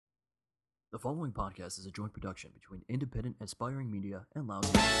The following podcast is a joint production between Independent Aspiring Media and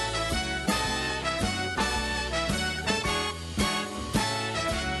Lousy.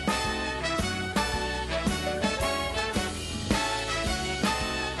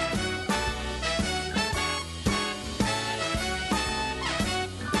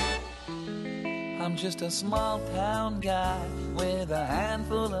 I'm just a small town guy with a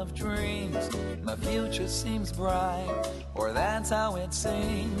handful of dreams. My future seems bright, or that's how it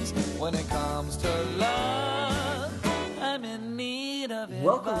seems. When it comes to love, I'm in need of it.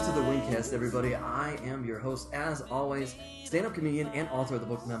 Welcome to the Wingcast, everybody. I am your host, as always, stand-up comedian and author of the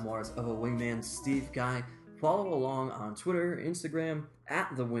book Memoirs of a Wingman, Steve Guy. Follow along on Twitter, Instagram,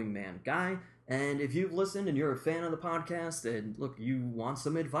 at The Wingman Guy. And if you've listened and you're a fan of the podcast, and look, you want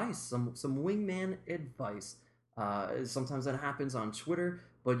some advice, some wingman advice, sometimes that happens on Twitter,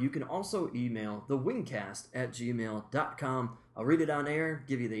 but you can also email thewingcast@gmail.com. I'll read it on air,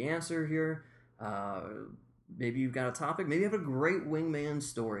 give you the answer here. Maybe you've got a topic, maybe you have a great wingman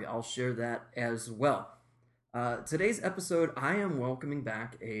story. I'll share that as well. Today's episode, I am welcoming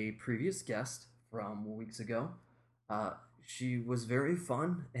back a previous guest from weeks ago. She was very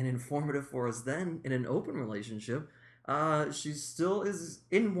fun and informative for us then in an open relationship. She still is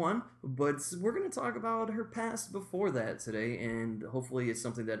in one, but we're going to talk about her past before that today, and hopefully it's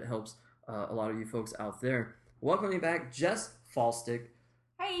something that helps a lot of you folks out there. Welcoming back Jess Falstick.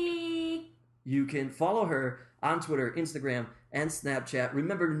 Hi! You can follow her on Twitter, Instagram, and Snapchat.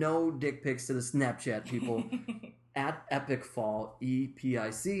 Remember, no dick pics to the Snapchat people. At EpicFaul,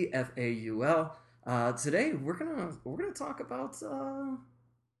 EPICFAUL. Today we're gonna talk about I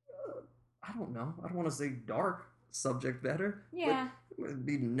don't know. I don't want to say dark subject matter. Yeah. But it would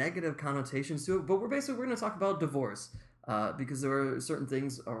be negative connotations to it. But we're gonna talk about divorce because there are certain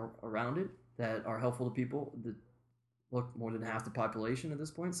things around it that are helpful to people that look more than half the population at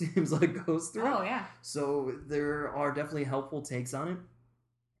this point seems like goes through. Oh yeah. So there are definitely helpful takes on it.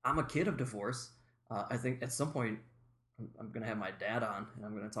 I'm a kid of divorce. I think at some point I'm going to have my dad on, and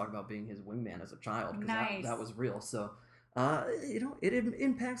I'm going to talk about being his wingman as a child, because nice. that was real. So, it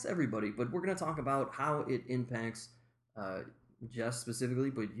impacts everybody, but we're going to talk about how it impacts Jess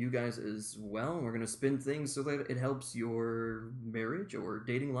specifically, but you guys as well. We're going to spin things so that it helps your marriage or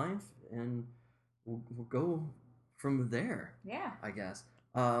dating life, and we'll go from there. Yeah. I guess.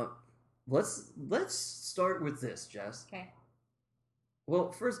 Let's start with this, Jess. Okay.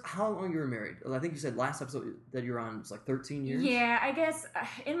 Well, first, how long you were married? I think you said last episode that you were on was like 13 years? Yeah, I guess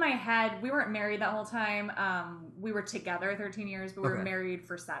in my head, we weren't married that whole time. We were together 13 years, but we were married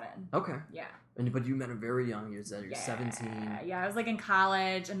for 7. Okay. Yeah. But you met him very young. You said you're 17. Yeah, I was like in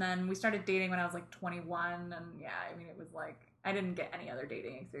college, and then we started dating when I was like 21, and yeah, I mean, it was like, I didn't get any other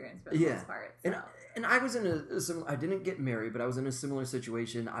dating experience for the most part. So. And I was in I didn't get married, but I was in a similar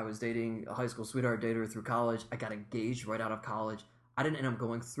situation. I was dating a high school sweetheart, dated her through college. I got engaged right out of college. I didn't end up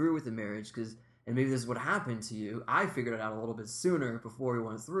going through with the marriage and maybe this is what happened to you. I figured it out a little bit sooner before we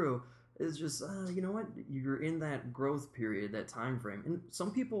went through. It's just, you know what? You're in that growth period, that time frame. And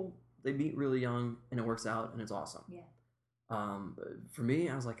some people, they meet really young and it works out and it's awesome. Yeah. For me,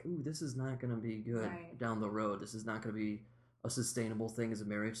 I was like, ooh, this is not going to be good down the road. This is not going to be a sustainable thing as a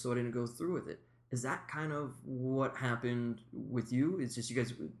marriage, so I didn't go through with it. Is that kind of what happened with you? It's just you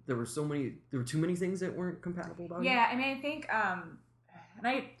guys, there were too many things that weren't compatible about it? Yeah, I mean, I think, and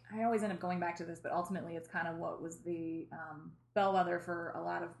I always end up going back to this, but ultimately it's kind of what was the bellwether for a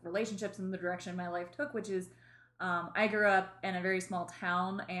lot of relationships and the direction my life took, which is I grew up in a very small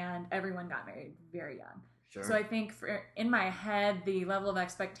town and everyone got married very young. Sure. So I think in my head, the level of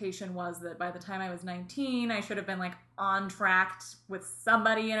expectation was that by the time I was 19, I should have been like on track with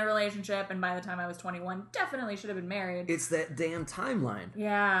somebody in a relationship. And by the time I was 21, definitely should have been married. It's that damn timeline.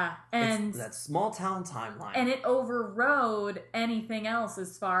 Yeah. And it's that small town timeline. And it overrode anything else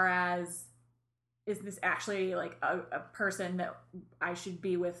as far as, is this actually like a person that I should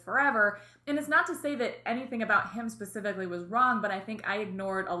be with forever? And it's not to say that anything about him specifically was wrong, but I think I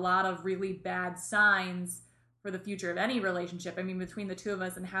ignored a lot of really bad signs for the future of any relationship. I mean, between the two of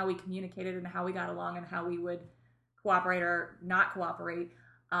us and how we communicated and how we got along and how we would cooperate or not cooperate,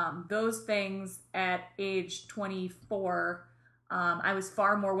 those things at age 24, I was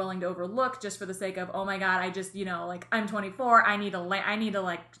far more willing to overlook just for the sake of, oh my God, I just, like I'm 24. I need to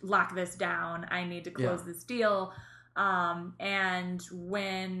like lock this down. I need to close this deal. And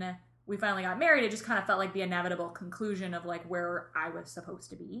when we finally got married, it just kind of felt like the inevitable conclusion of like where I was supposed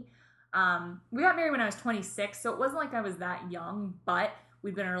to be. We got married when I was 26, so it wasn't like I was that young, but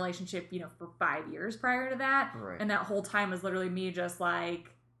we'd been in a relationship, for 5 years prior to that. Right. And that whole time was literally me just like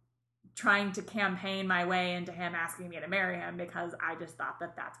trying to campaign my way into him asking me to marry him because I just thought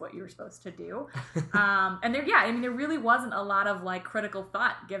that that's what you were supposed to do. And there really wasn't a lot of like critical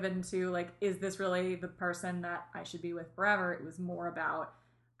thought given to like, is this really the person that I should be with forever? It was more about,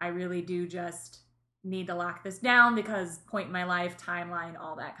 I really do just need to lock this down because point in my life, timeline,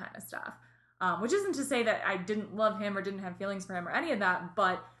 all that kind of stuff. Which isn't to say that I didn't love him or didn't have feelings for him or any of that.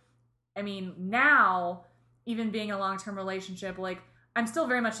 But I mean, now, even being in a long-term relationship, like, I'm still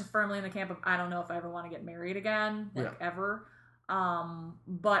very much firmly in the camp of, I don't know if I ever want to get married again, like, ever.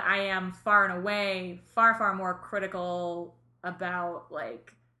 But I am far and away, far more critical about,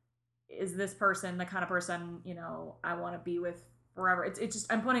 like, is this person the kind of person, you know, I want to be with forever? It's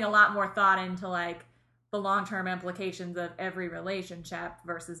just, I'm putting a lot more thought into, like, the long-term implications of every relationship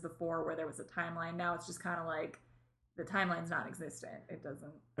versus before where there was a timeline. Now it's just kind of like, the timeline's non-existent. It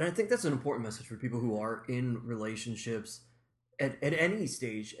doesn't. And I think that's an important message for people who are in relationships at any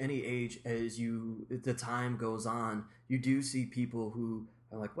stage, any age, as the time goes on. You do see people who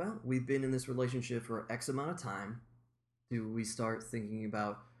are like, well, we've been in this relationship for X amount of time. Do we start thinking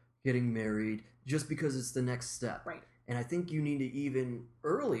about getting married just because it's the next step? Right. And I think you need to even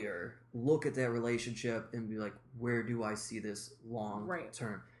earlier look at that relationship and be like, where do I see this long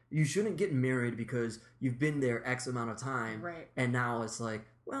term? You shouldn't get married because you've been there X amount of time, and now it's like,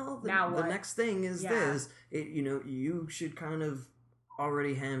 well, the next thing is this. You should kind of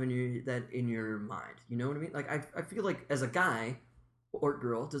already have that in your mind. You know what I mean? Like, I feel like as a guy or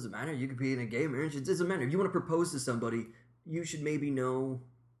girl, it doesn't matter. You could be in a gay marriage. It doesn't matter. If you want to propose to somebody, you should maybe know.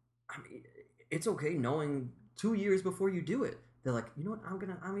 I mean, it's okay knowing 2 years before you do it. They're like, you know what?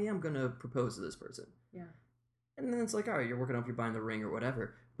 I'm gonna propose to this person. Yeah. And then it's like, all right, you're working up, you're buying the ring or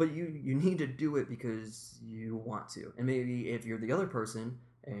whatever. But you need to do it because you want to. And maybe if you're the other person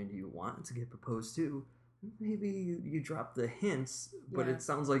and you want to get proposed to, maybe you drop the hints, but it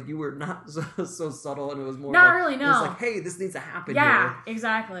sounds like you were not so subtle, and it was more not like, really, no. It was like, hey, this needs to happen here. Yeah,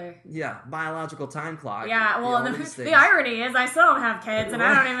 exactly. Yeah, biological time clock. Yeah, well, and the irony is I still don't have kids, and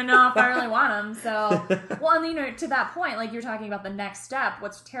I don't even know if I really want them, so... Well, and, to that point, like, you're talking about the next step,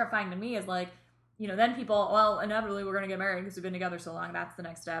 what's terrifying to me is, like, then people, well, inevitably we're going to get married because we've been together so long, that's the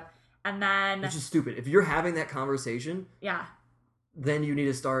next step. And then... Which is stupid. If you're having that conversation... Yeah. Then you need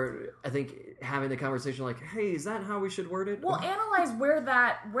to start, I think, having the conversation like, hey, is that how we should word it? Well, analyze where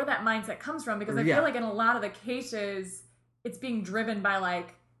that mindset comes from, because I feel like in a lot of the cases, it's being driven by,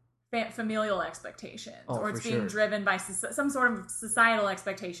 like, familial expectations, or it's being driven by some sort of societal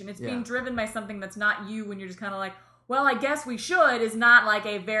expectation. It's being driven by something that's not you, when you're just kind of like, well, I guess we should, is not like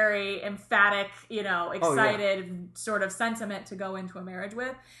a very emphatic, excited sort of sentiment to go into a marriage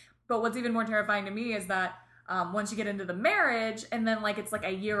with. But what's even more terrifying to me is that once you get into the marriage, and then like it's like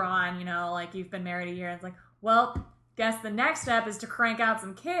a year on, like you've been married a year, and it's like, well, guess the next step is to crank out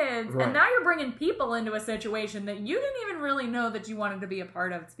some kids, and now you're bringing people into a situation that you didn't even really know that you wanted to be a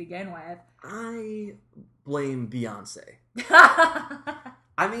part of to begin with. I blame Beyonce.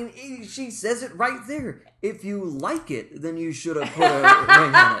 I mean, she says it right there. If you like it, then you should have put a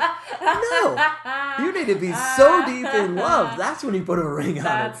ring on it. No. You need to be so deep in love. That's when you put a ring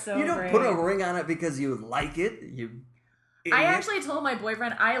on it. You don't put a ring on it because you like it. I actually told my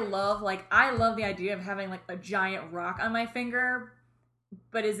boyfriend I love the idea of having like a giant rock on my finger,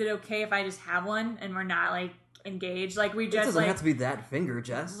 but is it okay if I just have one and we're not like engaged? Like we just it doesn't have to be that finger,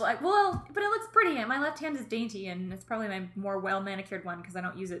 Jess. Like, well, but it looks pretty, and my left hand is dainty, and it's probably my more well manicured one because I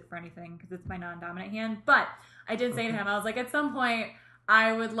don't use it for anything because it's my non-dominant hand. But I did say to him, I was like, at some point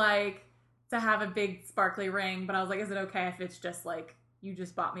I would like to have a big sparkly ring, but I was like, is it okay if it's just like you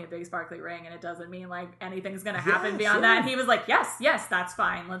just bought me a big sparkly ring and it doesn't mean like anything's gonna happen beyond that? And he was like, yes, that's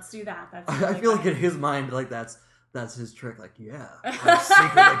fine, let's do that. That's really I feel like in his mind, like that's his trick. Like, yeah, I'm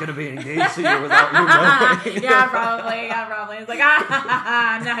secretly going to be engaged to you without you knowing. Yeah, probably. It's like,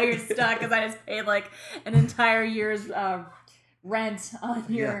 now you're stuck because I just paid like an entire year's rent on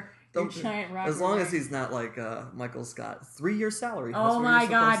your giant rock. As long as he's not like Michael Scott, 3-year salary. Oh my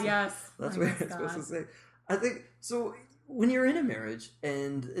God, yes. That's what you're supposed to say. I think, so when you're in a marriage,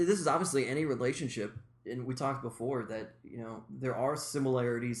 and this is obviously any relationship, and we talked before that, there are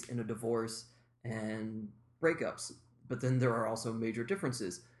similarities in a divorce and breakups, but then there are also major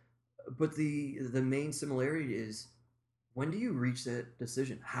differences. But the main similarity is, when do you reach that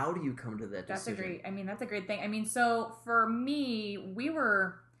decision? How do you come to that decision? That's a great thing. I mean, so for me, we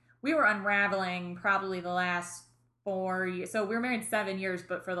were unraveling probably the last 4 years. So we were married 7 years,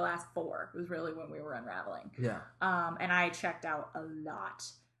 but for the last 4 was really when we were unraveling. Yeah. And I checked out a lot.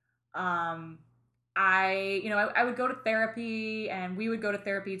 I would go to therapy, and we would go to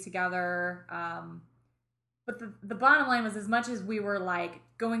therapy together. But the bottom line was, as much as we were like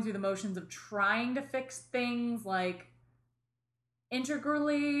going through the motions of trying to fix things like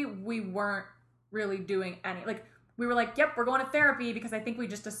integrally, we weren't really doing any, like, we were like, yep, we're going to therapy, because I think we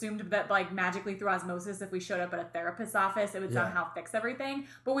just assumed that, like, magically through osmosis, if we showed up at a therapist's office, it would somehow fix everything.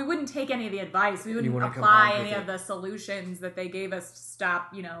 But we wouldn't take any of the advice. We wouldn't apply any of the solutions that they gave us to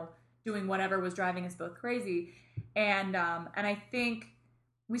stop, you know, doing whatever was driving us both crazy. And I think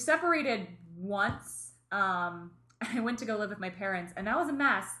we separated once. I went to go live with my parents, and that was a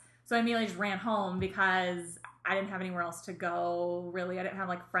mess. So I immediately just ran home because I didn't have anywhere else to go, really. I didn't have,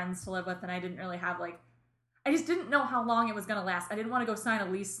 like, friends to live with, and I didn't really have, like, I just didn't know how long it was going to last. I didn't want to go sign a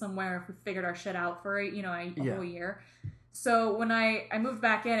lease somewhere if we figured our shit out for, you know, a whole year. So when I moved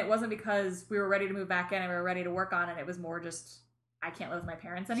back in, it wasn't because we were ready to move back in and we were ready to work on it. It was more just, I can't live with my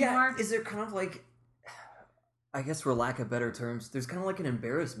parents anymore. Yeah, is there kind of like, I guess for lack of better terms, there's kind of like an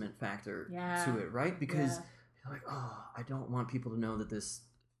embarrassment factor to it, right? Because you're like, oh, I don't want people to know that this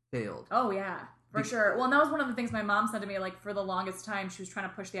failed. Oh, yeah, for sure. Well, and that was one of the things my mom said to me, like, for the longest time, she was trying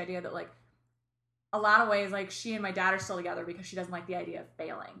to push the idea that, like, a lot of ways, like, she and my dad are still together because she doesn't like the idea of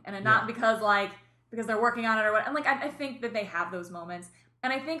failing. And not because, like, because they're working on it or what. And, like, I think that they have those moments.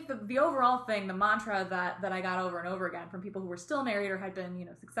 And I think the overall thing, the mantra that I got over and over again from people who were still married or had been, you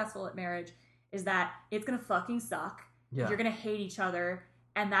know, successful at marriage is that it's going to fucking suck. Yeah. You're going to hate each other.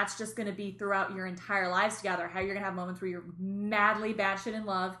 And that's just going to be throughout your entire lives together. How you're going to have moments where you're madly batshit in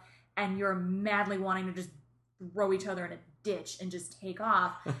love and you're madly wanting to just throw each other in a ditch and just take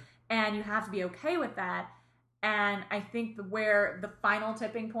off. And you have to be okay with that. And I think where the final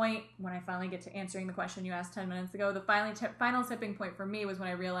tipping point, when I finally get to answering the question you asked 10 minutes ago, the final tipping point for me was when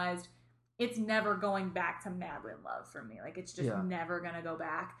I realized it's never going back to madly in love for me. Like, it's just never going to go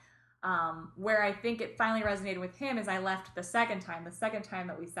back. Where I think it finally resonated with him is I left the second time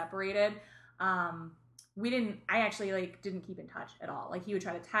that we separated. I actually, like, didn't keep in touch at all. Like, he would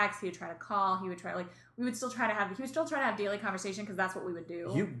try to text, he would try to call, he would still try to have daily conversation because that's what we would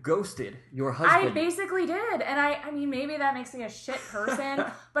do. You ghosted your husband. I basically did. And I mean, maybe that makes me a shit person,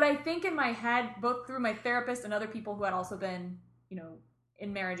 but I think in my head, both through my therapist and other people who had also been, you know,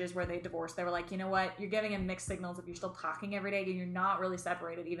 in marriages where they divorced, they were like, you know what, you're giving him mixed signals if you're still talking every day and you're not really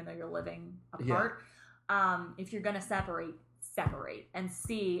separated, even though you're living apart. If you're going to separate and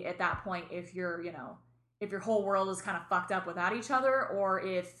see at that point if you're, you know, if your whole world is kind of fucked up without each other or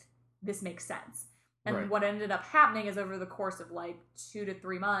if this makes sense. And what ended up happening is over the course of like 2 to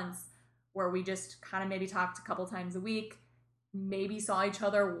 3 months where we just kind of maybe talked a couple times a week, maybe saw each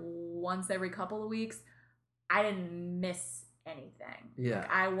other once every couple of weeks, I didn't miss anything.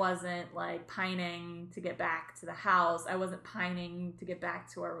 Like, I wasn't like pining to get back to the house. I wasn't pining to get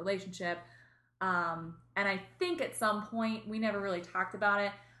back to our relationship. And I think at some point, we never really talked about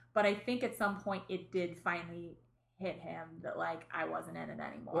it, but I think at some point it did finally hit him that, like, I wasn't in it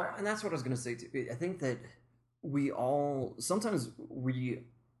anymore. Well, and that's what I was going to say too. I think that sometimes we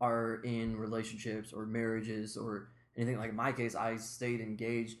are in relationships or marriages or anything. Like in my case, I stayed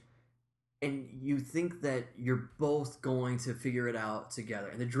engaged, and you think that you're both going to figure it out together.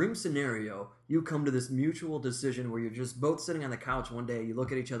 In the dream scenario, you come to this mutual decision where you're just both sitting on the couch one day, you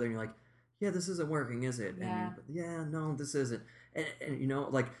look at each other and you're like, yeah, this isn't working, is it? Yeah. And no, this isn't. And you know,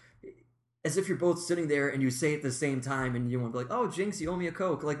 like, as if you're both sitting there and you say it at the same time and you want to be like, oh, Jinx, you owe me a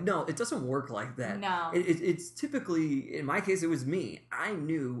Coke. Like, no, it doesn't work like that. No. It's typically, in my case, it was me. I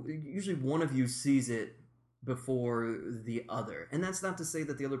knew, usually one of you sees it before the other. And that's not to say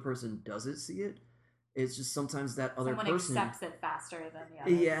that the other person doesn't see it. It's just sometimes that other person accepts it faster than the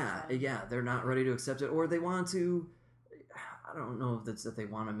other. Yeah. They're not ready to accept it, or they want to, I don't know if that's that they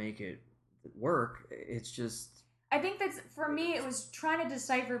want to make it work. It's just, I think that's, for me, it was trying to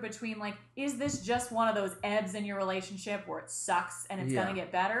decipher between, like, is this just one of those ebbs in your relationship where it sucks and it's going to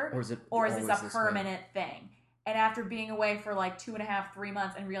get better? Or is this a permanent thing? And after being away for, like, 2.5, 3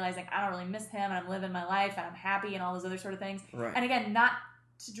 months and realizing I don't really miss him and I'm living my life and I'm happy and all those other sort of things. Right. And again, not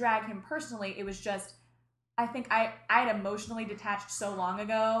to drag him personally, it was just, I think I had emotionally detached so long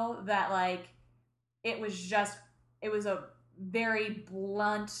ago that, like, it was a very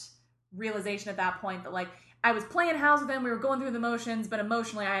blunt realization at that point that, like, I was playing house with him, we were going through the motions, but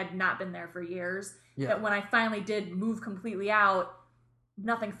emotionally I had not been there for years. Yeah. That when I finally did move completely out,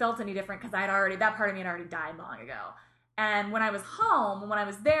 nothing felt any different because that part of me had already died long ago. And when I was home, when I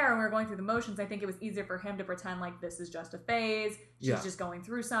was there and we were going through the motions, I think it was easier for him to pretend like this is just a phase, she's just going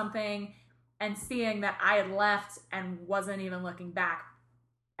through something. And seeing that I had left and wasn't even looking back,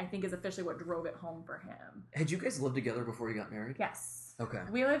 I think is officially what drove it home for him. Had you guys lived together before you got married? Yes. Okay.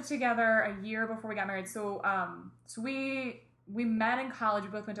 We lived together a year before we got married. So we we met in college. We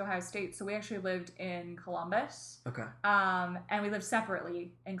both went to Ohio State, so we actually lived in Columbus. Okay. And we lived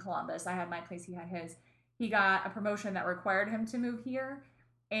separately in Columbus. I had my place, he had his. He got a promotion that required him to move here,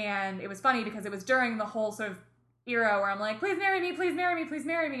 and it was funny because it was during the whole sort of era where I'm like, please marry me, please marry me, please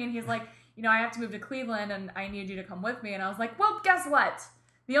marry me, and he's like, you know, I have to move to Cleveland, and I need you to come with me. And I was like, well, guess what?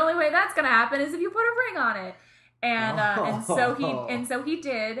 The only way that's gonna happen is if you put a ring on it. And so he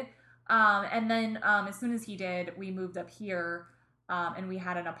did. And then as soon as he did, we moved up here, and we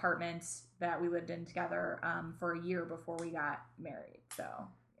had an apartment that we lived in together for a year before we got married. So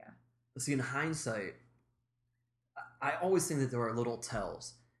yeah. See, in hindsight, I always think that there are little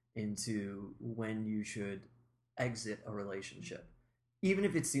tells into when you should exit a relationship, even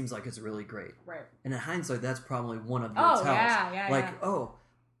if it seems like it's really great. Right. And in hindsight, that's probably one of the tells. Yeah. Oh,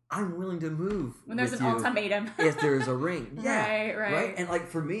 I'm willing to move when there's with an you ultimatum. if there's a ring. Yeah. Right. And like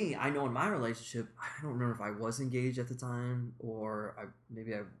for me, I know in my relationship, I don't remember if I was engaged at the time or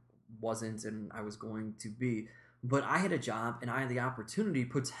maybe I wasn't and I was going to be. But I had a job and I had the opportunity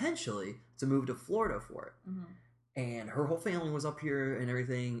potentially to move to Florida for it. Mm-hmm. And her whole family was up here and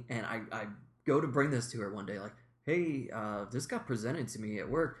everything. And I go to bring this to her one day, like, hey, this got presented to me at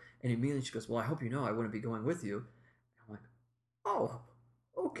work. And immediately she goes, well, I hope you know I wouldn't be going with you. I'm like, oh,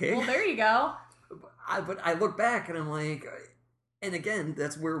 okay. Well, there you go. But I look back and I'm like, and again,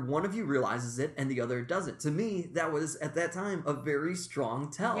 that's where one of you realizes it and the other doesn't. To me, that was at that time a very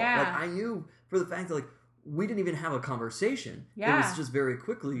strong tell. Yeah. Like I knew for the fact that like we didn't even have a conversation. Yeah. It was just very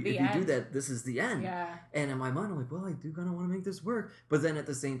quickly, if you do that, this is the end. Yeah. And in my mind, I'm like, well, I do kind of want to make this work. But then at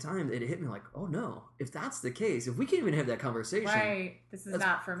the same time, it hit me like, oh no, if that's the case, if we can't even have that conversation. Right. This is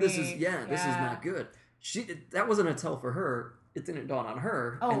not for me. This is not good. That wasn't a tell for her. It didn't dawn on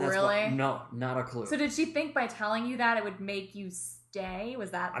her. Oh, and that's really? No, not a clue. So did she think by telling you that it would make you stay?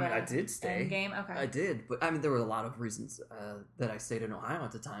 Was that I did stay. End game? Okay. I did. But I mean, there were a lot of reasons that I stayed in Ohio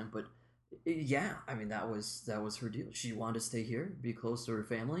at the time. But yeah, I mean, that was her deal. She wanted to stay here, be close to her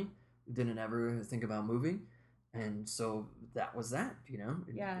family, didn't ever think about moving. And so that was that, you know?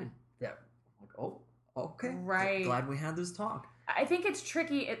 Yeah. Like, oh, okay. Right. Glad we had this talk. I think it's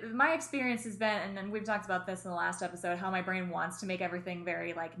tricky. My experience has been, and we've talked about this in the last episode, how my brain wants to make everything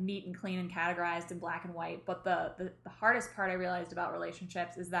very like neat and clean and categorized in black and white. But the hardest part I realized about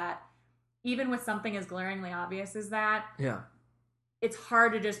relationships is that even with something as glaringly obvious as that, yeah, it's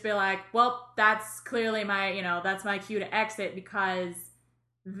hard to just be like, well, that's clearly that's my cue to exit, because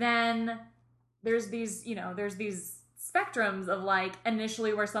then there's these spectrums of like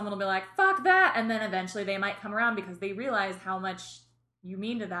initially where someone will be like, fuck that, and then eventually they might come around because they realize how much you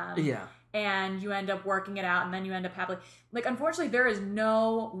mean to them. Yeah. And you end up working it out, and then you end up happily. Like, unfortunately, there is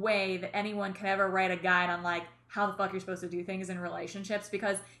no way that anyone can ever write a guide on like how the fuck you're supposed to do things in relationships,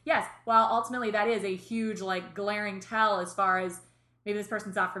 because yes, while ultimately that is a huge like glaring tell as far as maybe this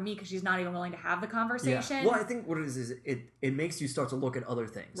person's not for me because she's not even willing to have the conversation. Yeah. Well, I think what it is it makes you start to look at other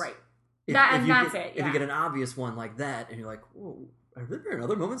things. Right. If you get an obvious one like that, and you're like, "Whoa, are there been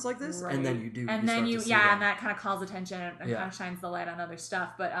other moments like this?" Right. And then you do, and then and that kind of calls attention and kind of shines the light on other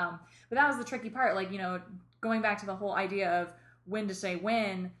stuff. But that was the tricky part. Like, going back to the whole idea of when to say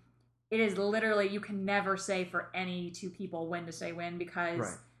when, it is literally, you can never say for any two people when to say when,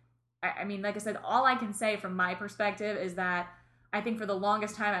 because I mean, like I said, all I can say from my perspective is that I think for the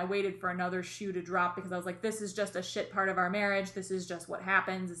longest time I waited for another shoe to drop, because I was like, this is just a shit part of our marriage. This is just what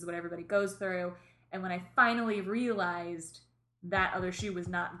happens. This is what everybody goes through. And when I finally realized that other shoe was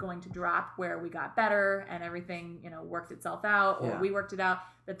not going to drop, where we got better and everything, worked itself out, or we worked it out,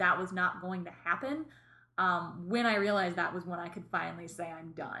 that was not going to happen. When I realized that was when I could finally say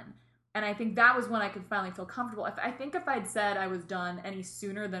I'm done. And I think that was when I could finally feel comfortable. If I'd said I was done any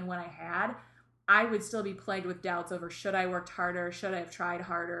sooner than when I had, I would still be plagued with doubts over, should I have worked harder? Should I have tried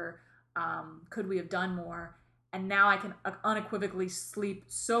harder? Could we have done more? And now I can unequivocally sleep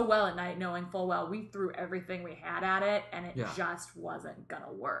so well at night knowing full well we threw everything we had at it, and it just wasn't going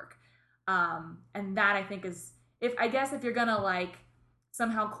to work. And that, I think, is, if you're going to like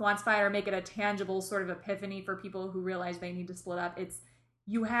somehow quantify it or make it a tangible sort of epiphany for people who realize they need to split up, it's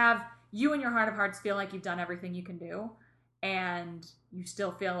you in your heart of hearts feel like you've done everything you can do, and you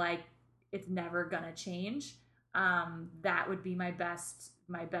still feel like it's never gonna change. That would be my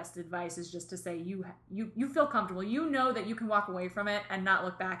best advice, is just to say you feel comfortable. You know that you can walk away from it and not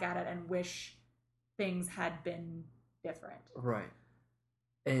look back at it and wish things had been different. Right.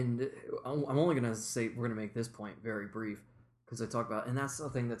 And I'm only gonna say, we're gonna make this point very brief, because I talk about, and that's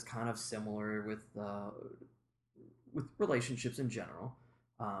something that's kind of similar with relationships in general.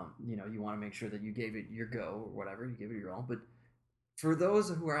 You want to make sure that you gave it your go or whatever, you gave it your all, but for those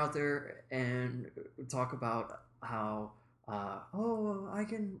who are out there and talk about how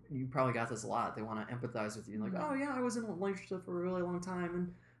you probably got this a lot. They want to empathize with you. Like, Mhm. oh yeah, I was in a relationship for a really long time,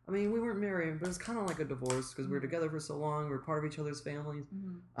 and I mean, we weren't married, but it's kind of like a divorce because we were together for so long. We're part of each other's families.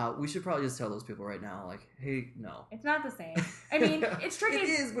 We should probably just tell those people right now, like, hey, no. It's not the same. I mean, it's tricky. It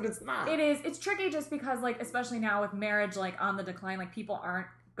is, but it's not. It is. It's tricky just because, like, especially now with marriage, like, on the decline, like, people aren't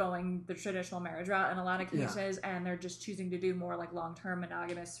going the traditional marriage route in a lot of cases, and they're just choosing to do more, like, long-term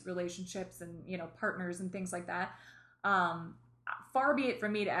monogamous relationships and, you know, partners and things like that. Far be it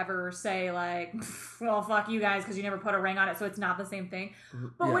from me to ever say, like, well, fuck you guys because you never put a ring on it, so it's not the same thing.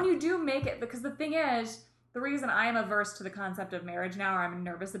 But when you do make it, because the thing is, the reason I am averse to the concept of marriage now, or I'm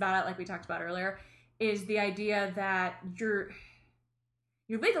nervous about it, like we talked about earlier, is the idea that you're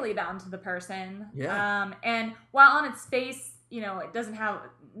legally bound to the person. Yeah. And while on its face, you know, it doesn't have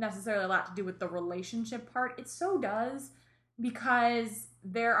necessarily a lot to do with the relationship part, it so does, because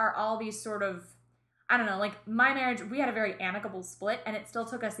there are all these sort of, I don't know, like my marriage, we had a very amicable split, and it still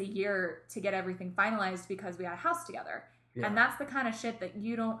took us a year to get everything finalized because we had a house together. Yeah. And that's the kind of shit that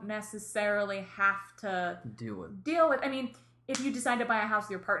you don't necessarily have to deal with. I mean, if you decide to buy a house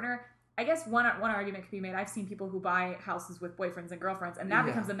with your partner, I guess one argument could be made. I've seen people who buy houses with boyfriends and girlfriends, and that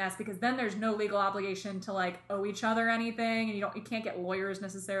becomes a mess because then there's no legal obligation to like owe each other anything, and you can't get lawyers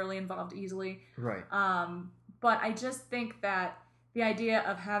necessarily involved easily. Right. But I just think that the idea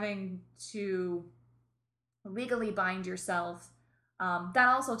of having to legally bind yourself, that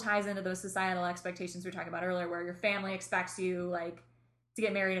also ties into those societal expectations we were talking about earlier, where your family expects you like to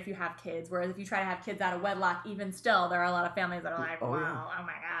get married if you have kids, whereas if you try to have kids out of wedlock, even still there are a lot of families that are like, oh my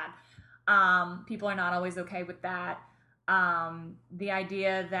god. People are not always okay with that. The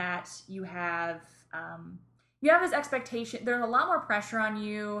idea that you have this expectation, there's a lot more pressure on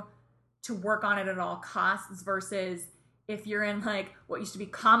you to work on it at all costs versus if you're in like what used to be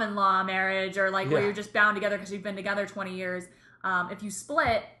common law marriage, or like where you're just bound together because you've been together 20 years. If you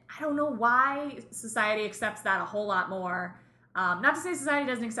split, I don't know why society accepts that a whole lot more. Not to say society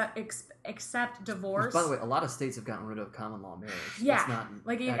doesn't accept divorce. By the way, a lot of states have gotten rid of common law marriage. Yeah, it's not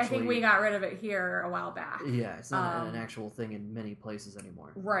I think we got rid of it here a while back. Yeah, it's not an actual thing in many places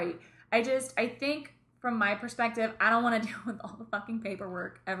anymore. Right. I think from my perspective, I don't want to deal with all the fucking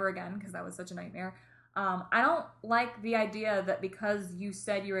paperwork ever again because that was such a nightmare. I don't like the idea that because you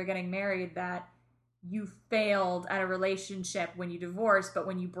said you were getting married that you failed at a relationship when you divorce, but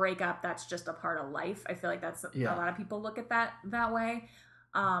when you break up, that's just a part of life. I feel like that's a lot of people look at that way.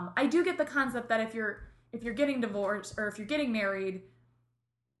 I do get the concept that if you're getting divorced or if you're getting married,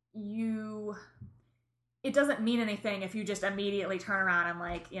 it doesn't mean anything if you just immediately turn around and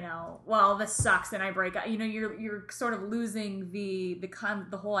like, you know, well, this sucks and I break up. You know, you're sort of losing the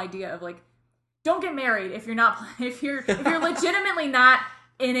whole idea of like, don't get married if you're legitimately not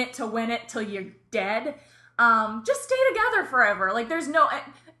in it to win it till you're dead. Just stay together forever. Like there's no,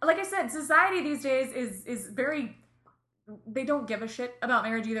 like I said, society these days is very, they don't give a shit about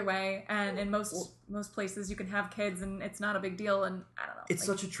marriage either way. And in most places you can have kids and it's not a big deal. And I don't know. It's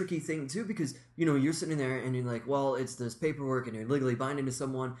such a tricky thing too, because, you know, you're sitting there and you're like, well, it's this paperwork and you're legally binding to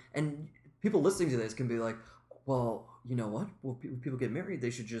someone. And people listening to this can be like, well, you know what? Well, people get married, they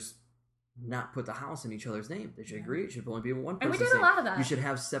should just not put the house in each other's name. They should agree. It should only be one person's name. And we did a lot of that. You should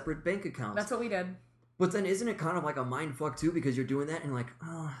have separate bank accounts. That's what we did. But then isn't it kind of like a mind fuck too, because you're doing that and like,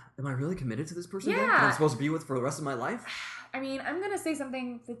 oh, am I really committed to this person that I'm supposed to be with for the rest of my life? I mean, I'm going to say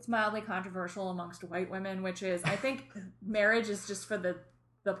something that's mildly controversial amongst white women, which is I think marriage is just for the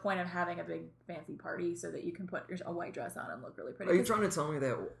point of having a big fancy party so that you can put a white dress on and look really pretty. Are you trying to tell me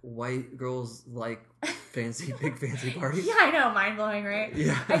that white girls like big fancy parties? Yeah, I know. Mind blowing, right?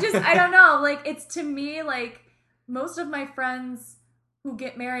 Yeah. I don't know. Like, it's to me, like, most of my friends who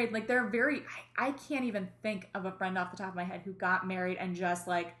get married, like, they're very, I can't even think of a friend off the top of my head who got married and just,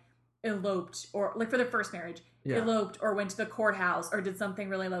 like, eloped, or, like, for their first marriage, eloped or went to the courthouse or did something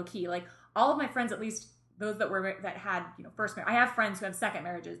really low key. Like, all of my friends, at least those that had, you know, first marriage, I have friends who have second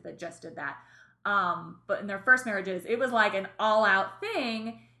marriages that just did that. But in their first marriages, it was like an all out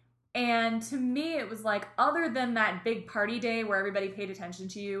thing. And to me, it was like, other than that big party day where everybody paid attention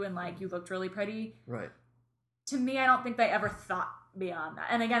to you and like you looked really pretty. Right. To me, I don't think they ever thought beyond that.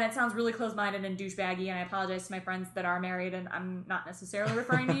 And again, it sounds really closed-minded and douchebaggy, and I apologize to my friends that are married, and I'm not necessarily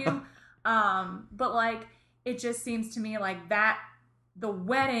referring to you. But like, it just seems to me like that the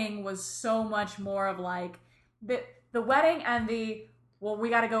wedding was so much more of like the wedding and well, we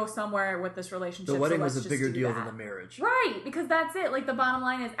got to go somewhere with this relationship. The wedding was a bigger deal than the marriage. Right, because that's it. Like, the bottom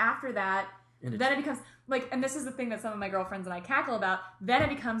line is after that, then it becomes, like, and this is the thing that some of my girlfriends and I cackle about, then it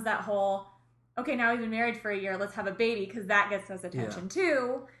becomes that whole, okay, now we've been married for a year, let's have a baby, because that gets us attention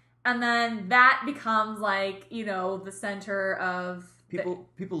too. And then that becomes like, you know, the center of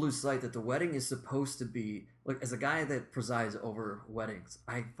people lose sight that the wedding is supposed to be like, as a guy that presides over weddings,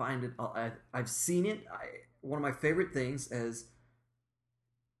 I find it, I've seen it. One of my favorite things is,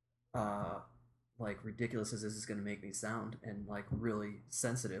 like, ridiculous as this is going to make me sound and like really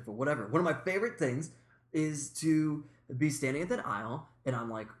sensitive or whatever. One of my favorite things is to be standing at that aisle and I'm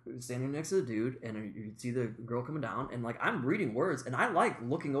like standing next to the dude and you see the girl coming down and like I'm reading words and I like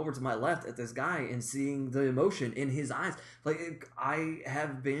looking over to my left at this guy and seeing the emotion in his eyes. Like, I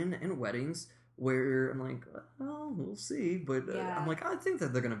have been in weddings where I'm like, oh, we'll see, but I'm like, I think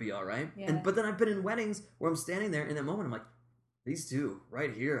that they're gonna be all right. But then I've been in weddings where I'm standing there in that moment, I'm like, these two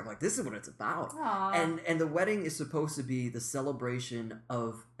right here, I'm like, this is what it's about. Aww. And the wedding is supposed to be the celebration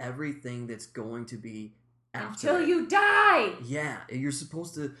of everything that's going to be after until you die. Yeah, you're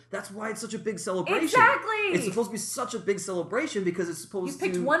supposed to. That's why it's such a big celebration. Exactly. It's supposed to be such a big celebration because it's supposed to.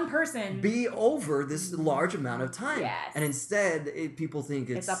 You picked one person. Be over this large amount of time. Yes. And instead, people think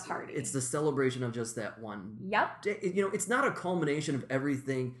it's a party. It's the celebration of just that one. Yep. Day. You know, it's not a culmination of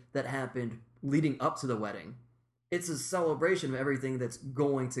everything that happened leading up to the wedding. It's a celebration of everything that's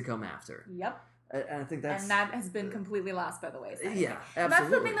going to come after. Yep. And I think that's... And that has been completely lost by the wayside. Yeah, absolutely. And that's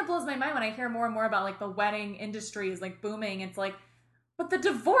the thing that blows my mind when I hear more and more about, like, the wedding industry is, like, booming. It's like, but the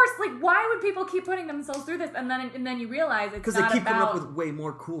divorce, like, why would people keep putting themselves through this? And then you realize it's not about... Because they keep coming up with way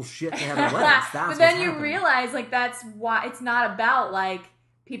more cool shit to have at weddings. That's but then you realize, like, that's why it's not about, like,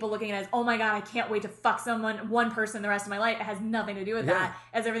 people looking at it as, oh my god, I can't wait to fuck one person the rest of my life. It has nothing to do with that.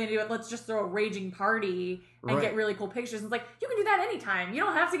 It has everything to do with, let's just throw a raging party and get really cool pictures. And it's like, you can do that anytime. You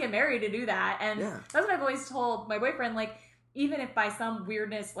don't have to get married to do that. And that's what I've always told my boyfriend, like, even if by some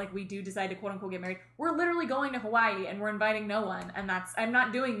weirdness, like, we do decide to quote unquote get married, we're literally going to Hawaii and we're inviting no one. And I'm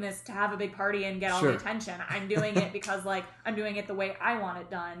not doing this to have a big party and get all the attention. I'm doing it because, like, I'm doing it the way I want it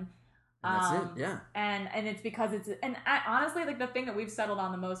done. And that's it, yeah. And it's because honestly, like, the thing that we've settled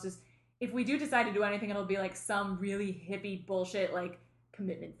on the most is if we do decide to do anything, it'll be like some really hippie bullshit, like,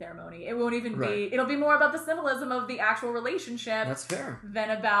 commitment ceremony. It won't even be, it'll be more about the symbolism of the actual relationship. That's fair. Than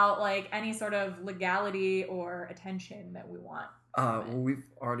about, like, any sort of legality or attention that we want. Well, we've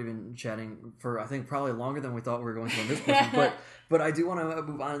already been chatting for, I think, probably longer than we thought we were going to on this person. but I do want to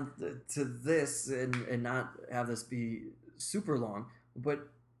move on to this and not have this be super long. But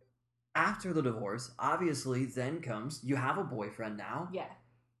after the divorce, obviously, then comes, you have a boyfriend now. Yeah.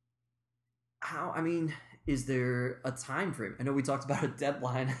 Is there a time frame? I know we talked about a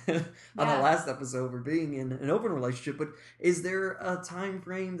deadline on the last episode for being in an open relationship, but is there a time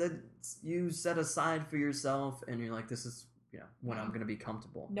frame that you set aside for yourself and you're like, this is, when I'm going to be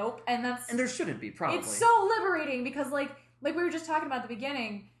comfortable? Nope. And there shouldn't be, probably. It's so liberating because, like we were just talking about at the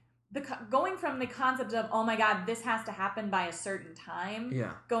beginning, going from the concept of, oh my god, this has to happen by a certain time,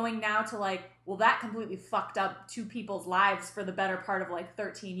 going now to, like, well, that completely fucked up two people's lives for the better part of, like,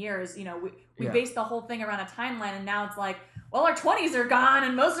 13 years. We based the whole thing around a timeline, and now it's like, well, our 20s are gone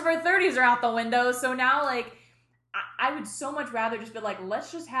and most of our 30s are out the window. So now, like, I would so much rather just be like,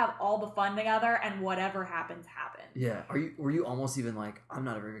 let's just have all the fun together and whatever happens, happens. Yeah. Were you almost even like, I'm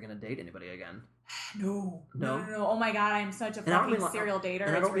not ever going to date anybody again? No. Oh my god, I'm such a fucking serial dater.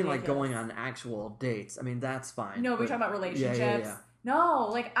 And I don't mean like going on actual dates. I mean, that's fine. No, we're talking about relationships. Yeah. No,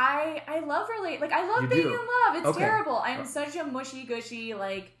 like, I love I love being in love. It's terrible. I'm such a mushy gushy,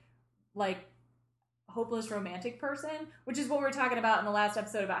 like hopeless romantic person, which is what we were talking about in the last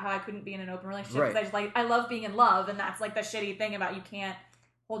episode about how I couldn't be in an open relationship because I love being in love, and that's, like, the shitty thing about you can't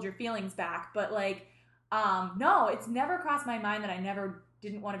hold your feelings back. But, like, no, it's never crossed my mind that I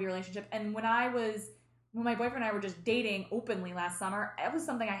didn't want to be in a relationship. And when my boyfriend and I were just dating openly last summer, it was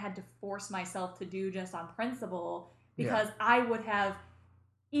something I had to force myself to do just on principle, because I would have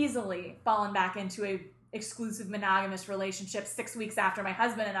easily fallen back into a exclusive monogamous relationship 6 weeks after my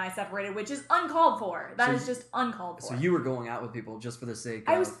husband and I separated, which is uncalled for. That is just uncalled for. So you were going out with people just for the sake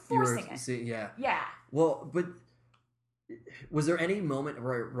of... I was forcing it. Yeah. Well, but was there any moment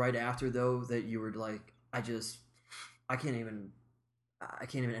right after, though, that you were like, I can't even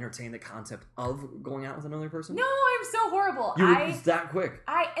entertain the concept of going out with another person? No, I'm so horrible. You were that quick.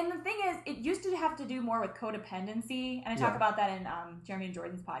 And the thing is, it used to have to do more with codependency, and I talk about that in Jeremy and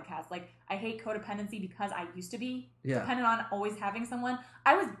Jordan's podcast. Like, I hate codependency because I used to be dependent on always having someone.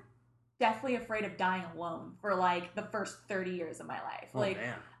 I was deathly afraid of dying alone for, like, the first 30 years of my life. Oh, like,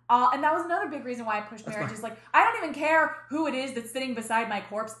 man. And that was another big reason why I pushed marriage. Is like, I don't even care who it is that's sitting beside my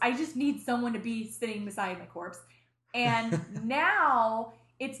corpse. I just need someone to be sitting beside my corpse. And now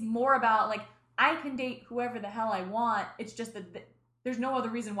it's more about, like, I can date whoever the hell I want. It's just that there's no other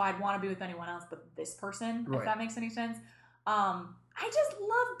reason why I'd want to be with anyone else but this person, if that makes any sense. I just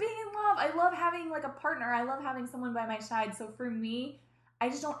love being in love. I love having like a partner. I love having someone by my side. So for me, I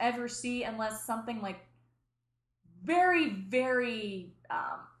just don't ever see, unless something like very, very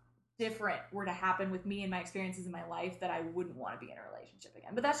different were to happen with me and my experiences in my life, that I wouldn't want to be in a relationship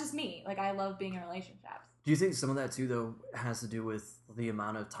again. But that's just me. Like, I love being in relationships. Do you think some of that too, though, has to do with the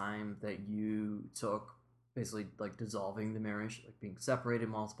amount of time that you took, basically like dissolving the marriage, like being separated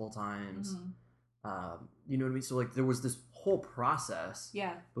multiple times? Mm-hmm. You know what I mean? So like there was this whole process,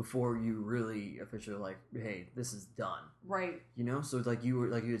 Yeah. before you really officially like, hey, this is done, Right. you know? So like you were,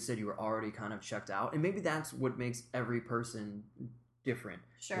 like you had said, you were already kind of checked out, and maybe that's what makes every person different.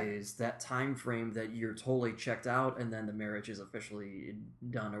 Sure. Is that time frame that you're totally checked out, and then the marriage is officially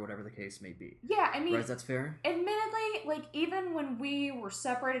done, or whatever the case may be. Yeah, I mean, right? That's fair. Admittedly, like, even when we were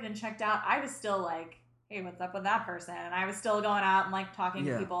separated and checked out, I was still like, hey, what's up with that person? And I was still going out and like talking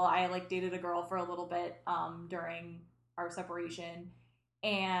to people. I like dated a girl for a little bit during our separation.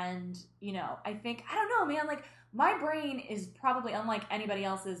 And, you know, I think, I don't know, man, like, my brain is probably unlike anybody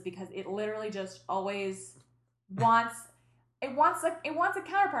else's, because it literally just always wants it wants a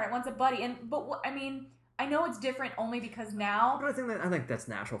counterpart, it wants a buddy. I mean, I know it's different only because now, but I think that's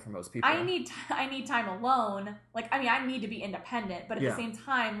natural for most people. I need time alone. Like, I mean, I need to be independent, but at the same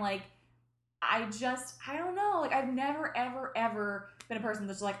time, like, I don't know. Like, I've never, ever, ever been a person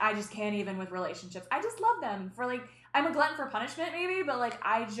that's like, I just can't even with relationships. I just love them for, like, I'm a glutton for punishment maybe, but like,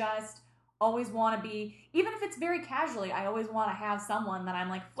 I just always want to be, even if it's very casually, I always want to have someone that I'm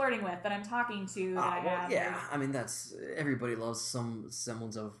like flirting with, that I'm talking to, that I have. Yeah, I mean, that's, everybody loves some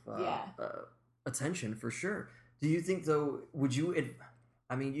semblance of attention, for sure. Do you think, though, would you,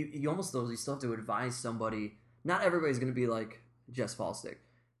 I mean, you almost, though, you still have to advise somebody, not everybody's going to be like Jess Fallstick.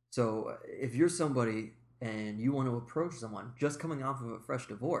 So if you're somebody and you want to approach someone just coming off of a fresh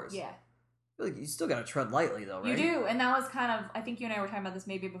divorce, I feel like you still got to tread lightly, though, right? You do, and that was kind of, I think you and I were talking about this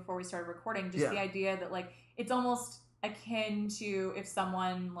maybe before we started recording, just the idea that, like, it's almost akin to if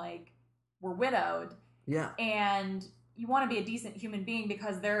someone, like, were widowed. Yeah. And you want to be a decent human being,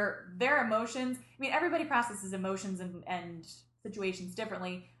 because their emotions, I mean, everybody processes emotions and situations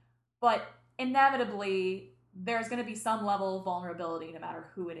differently, but inevitably there's going to be some level of vulnerability no matter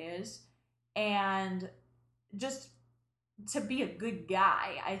who it is. And just to be a good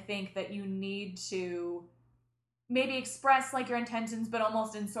guy, I think that you need to maybe express like your intentions, but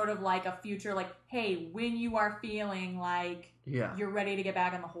almost in sort of like a future, like, hey, when you are feeling like you're ready to get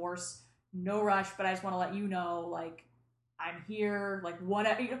back on the horse, no rush, but I just want to let you know, like, I'm here, like,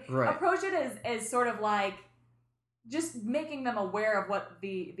 whatever. Approach it as sort of like just making them aware of what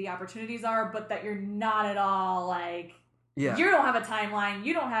the opportunities are, but that you're not at all like, you don't have a timeline,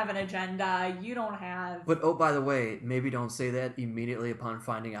 you don't have an agenda, you don't have... But, oh, by the way, maybe don't say that immediately upon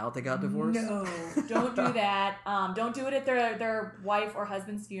finding out they got divorced. No, don't do that. Don't do it at their wife or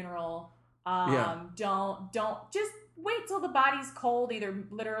husband's funeral. Don't, just wait till the body's cold, either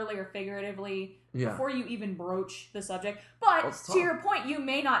literally or figuratively, before you even broach the subject. But to your point, you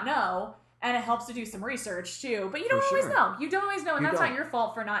may not know, and it helps to do some research too. But you don't always know. You don't always know, and that's not your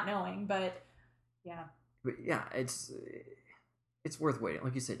fault for not knowing. But But yeah, it's worth waiting.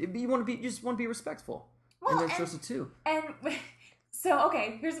 Like you said, you just want to be respectful, well, and that shows it too. And so,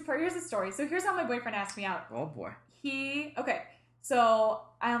 okay, here's the story. So here's how my boyfriend asked me out. Oh boy. So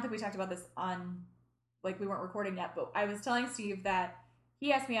I don't think we talked about this on, like, we weren't recording yet, but I was telling Steve that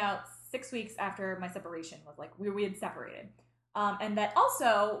he asked me out 6 weeks after my separation was, like, we had separated. And that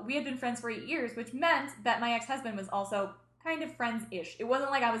also we had been friends for 8 years, which meant that my ex-husband was also kind of friends-ish. It wasn't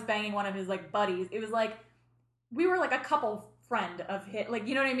like I was banging one of his, like, buddies. It was like we were like a couple friend of his, like,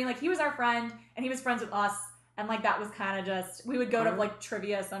 you know what I mean? Like, he was our friend and he was friends with us, and like that was kind of just, we would go to like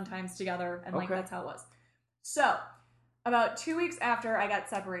trivia sometimes together, and like that's how it was. So about 2 weeks after I got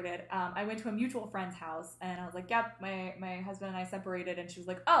separated, I went to a mutual friend's house, and I was like, yep, my husband and I separated. And she was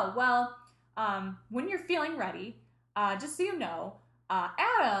like, oh, well, when you're feeling ready, just so you know,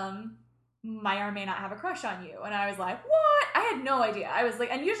 Adam may or may not have a crush on you. And I was like, what? I had no idea. I was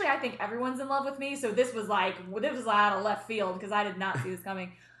like, and usually I think everyone's in love with me, so this was out of left field, because I did not see this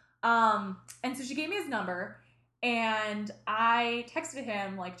coming. And so she gave me his number, and I texted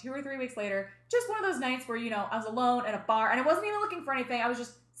him like 2 or 3 weeks later, just one of those nights where, you know, I was alone at a bar, and I wasn't even looking for anything. I was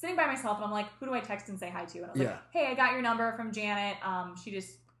just sitting by myself, and I'm like, who do I text and say hi to? And I was like, hey, I got your number from Janet. She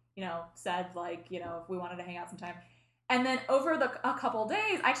just, you know, said, like, you know, if we wanted to hang out sometime. And then over a couple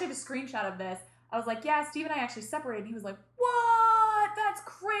days, I actually have a screenshot of this. I was like, yeah, Steve and I actually separated. And he was like, what? That's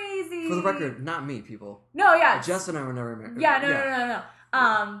crazy. For the record, not me, people. No, yeah. Jess and I were never married. Yeah, no.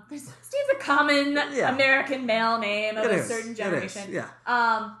 Steve's a common American male name of a certain generation. Yeah.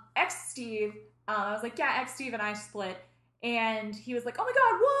 Ex-Steve, I was like, yeah, ex-Steve and I split. And he was like, "Oh my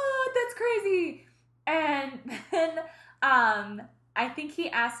God, what? That's crazy." And then I think he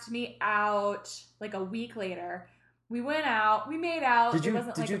asked me out like a week later. We went out. We made out. Did It you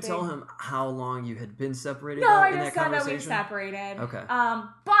wasn't like a big... tell him how long you had been separated? No, I in just that said that we conversation? separated. Okay.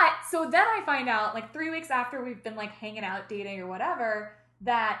 But so then I find out like 3 weeks after we've been like hanging out, dating or whatever,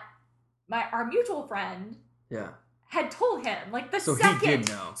 that our mutual friend had told him like the second. He did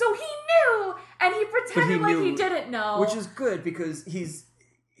know. So he knew, and he pretended like he didn't know, which is good because he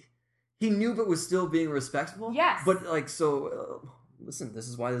knew but was still being respectful. Yes. But like listen, this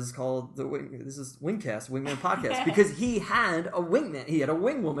is why this is called this is Wingcast, Wingman Podcast, because he had a wingman. He had a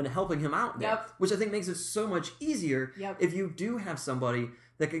wing woman helping him out there, which I think makes it so much easier if you do have somebody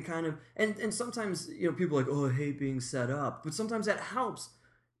that can kind of, and sometimes, people are like, oh, I hate being set up, but sometimes that helps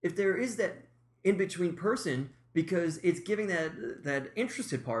if there is that in-between person, because it's giving that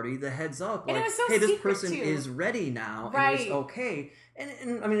interested party the heads up, like, hey, this person is ready now, and it's okay.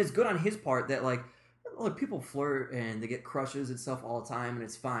 And I mean, it's good on his part that like, look, people flirt and they get crushes and stuff all the time, and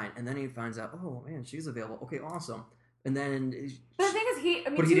it's fine. And then he finds out, oh man, she's available. Okay, awesome. And then, but the thing is, he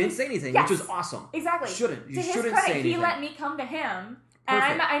didn't say anything, which was awesome. Exactly. You shouldn't to his say credit, anything. He let me come to him,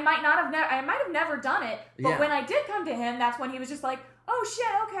 and I might have never done it. But when I did come to him, that's when he was just like, oh shit,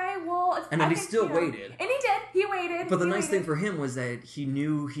 okay, well, and then he still waited. And he did. He waited. But the nice thing for him was that he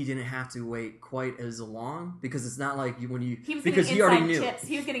knew he didn't have to wait quite as long, because it's not like because he already knew. Tips.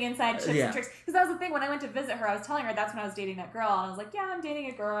 He was getting inside tips and tricks. Because that was the thing, when I went to visit her, I was telling her that's when I was dating that girl, and I was like, yeah, I'm dating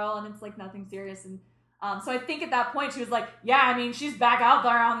a girl, and it's like nothing serious. And so I think at that point she was like, yeah, I mean, she's back out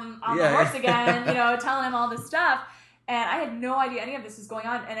there on the horse again, telling him all this stuff. And I had no idea any of this was going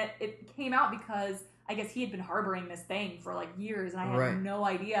on, and it came out because I guess he had been harboring this thing for like years, and I had no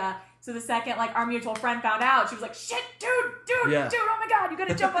idea. So the second like our mutual friend found out, she was like, shit, dude, oh my God, you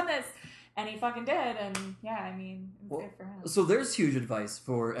gotta jump on this. And he fucking did, and I mean, it was good for him. So there's huge advice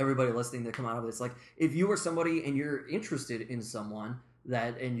for everybody listening to come out of this. Like, if you are somebody and you're interested in someone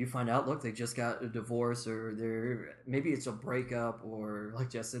and you find out, look, they just got a divorce, or maybe it's a breakup, or like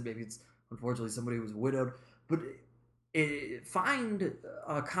Jess said, maybe it's unfortunately somebody who was widowed, but find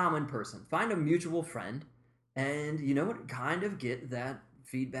a common person, find a mutual friend, and kind of get that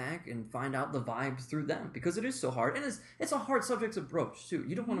feedback and find out the vibes through them, because it is so hard, and it's a hard subject to broach too.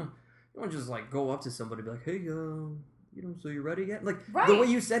 You don't want to just like go up to somebody and be like, hey, so you ready yet? Like, the way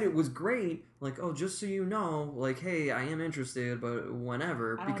you said it was great. Like, oh, just so you know, like, hey, I am interested, but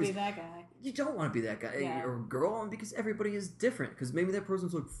whenever. I don't want to be that guy. You don't want to be that guy or girl, because everybody is different. Because maybe that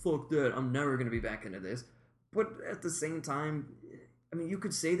person's like, fuck that, I'm never going to be back into this. But at the same time, I mean, you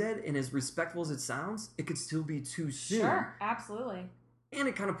could say that, and as respectful as it sounds, it could still be too soon. Sure, absolutely. And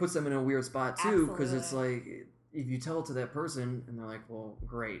it kind of puts them in a weird spot, too, because it's like, if you tell it to that person, and they're like, well,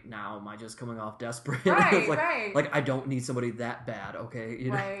 great, now am I just coming off desperate? Right, Like, I don't need somebody that bad, okay?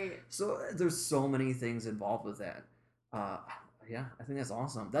 Right. So there's so many things involved with that. Yeah, I think that's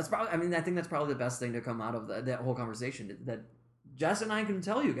awesome. I think that's probably the best thing to come out of that whole conversation, that Jess and I can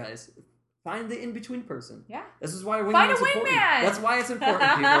tell you guys. Find the in-between person. Yeah. This is why Find a wingman! Important. That's why it's important,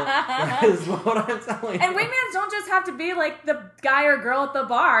 people. That is what I'm telling you. And wingmans don't just have to be like the guy or girl at the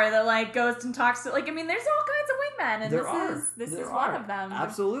bar that like goes and talks to, like, I mean, there's all kinds of wingmen, and this is one of them.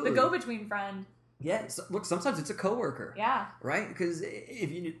 Absolutely. The go-between friend. Yeah, so, look, sometimes it's a coworker. Yeah. Right? Because if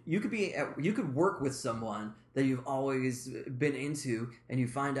you could work with someone that you've always been into, and you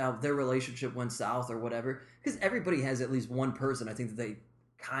find out their relationship went south or whatever, because everybody has at least one person, I think, that they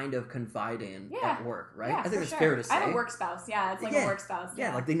kind of confide in at work, right? Yeah, I think that's fair to say. I have a work spouse. Yeah, it's like a work spouse.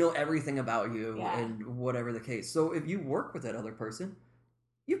 Yeah, like they know everything about you and whatever the case. So if you work with that other person,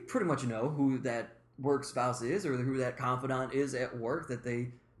 you pretty much know who that work spouse is, or who that confidant is at work, that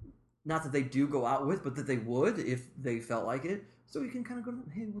they, not that they do go out with, but that they would if they felt like it. So you can kind of go,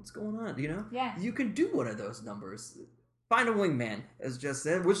 hey, what's going on? Yeah. You can do one of those numbers. Find a wingman, as Jess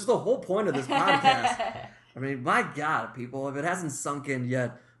said, which is the whole point of this podcast. I mean, my God, people, if it hasn't sunk in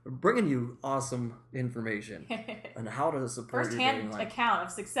yet, we're bringing you awesome information on how to support your dating life. Account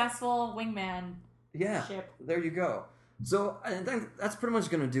of successful wingman. Yeah, there you go. So I think that's pretty much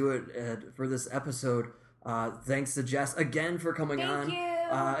going to do it for this episode. Thanks to Jess again for coming on. Thank you.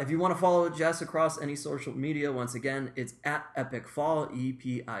 If you want to follow Jess across any social media, once again, it's at EpicFaul,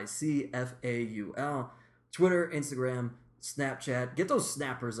 EPICFAUL. Twitter, Instagram, Snapchat. Get those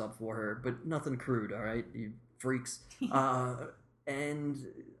snappers up for her, but nothing crude, all right, you freaks. And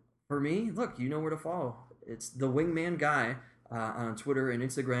for me, look, you know where to follow. It's the Wingman Guy on Twitter and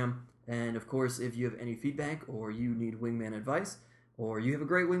Instagram. And of course, if you have any feedback, or you need wingman advice, or you have a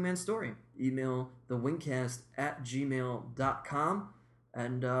great wingman story, email thewingcast@gmail.com,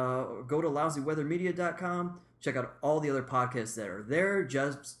 and go to lousyweathermedia.com. check out all the other podcasts that are there.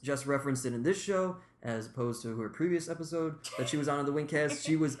 Just referenced it in this show, as opposed to her previous episode that she was on in the Wingcast.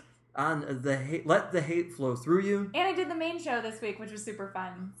 She was on the Let the Hate Flow Through You. And I did the main show this week, which was super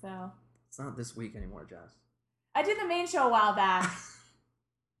fun. So It's not this week anymore, Jess. I did the main show a while back.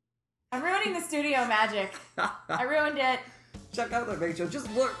 I'm ruining the studio magic. I ruined it. Check out the main show. Just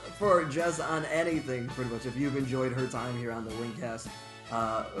look for Jess on anything, pretty much, if you've enjoyed her time here on the Wingcast.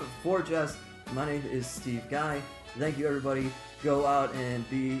 For Jess, my name is Steve Guy. Thank you, everybody. Go out and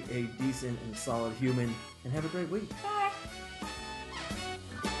be a decent and solid human, and have a great week. Bye.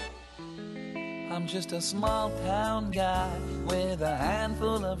 I'm just a small town guy with a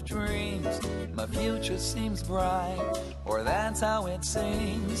handful of dreams. My future seems bright, or that's how it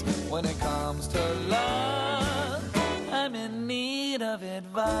seems. When it comes to love, I'm in need of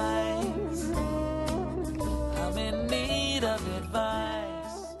advice.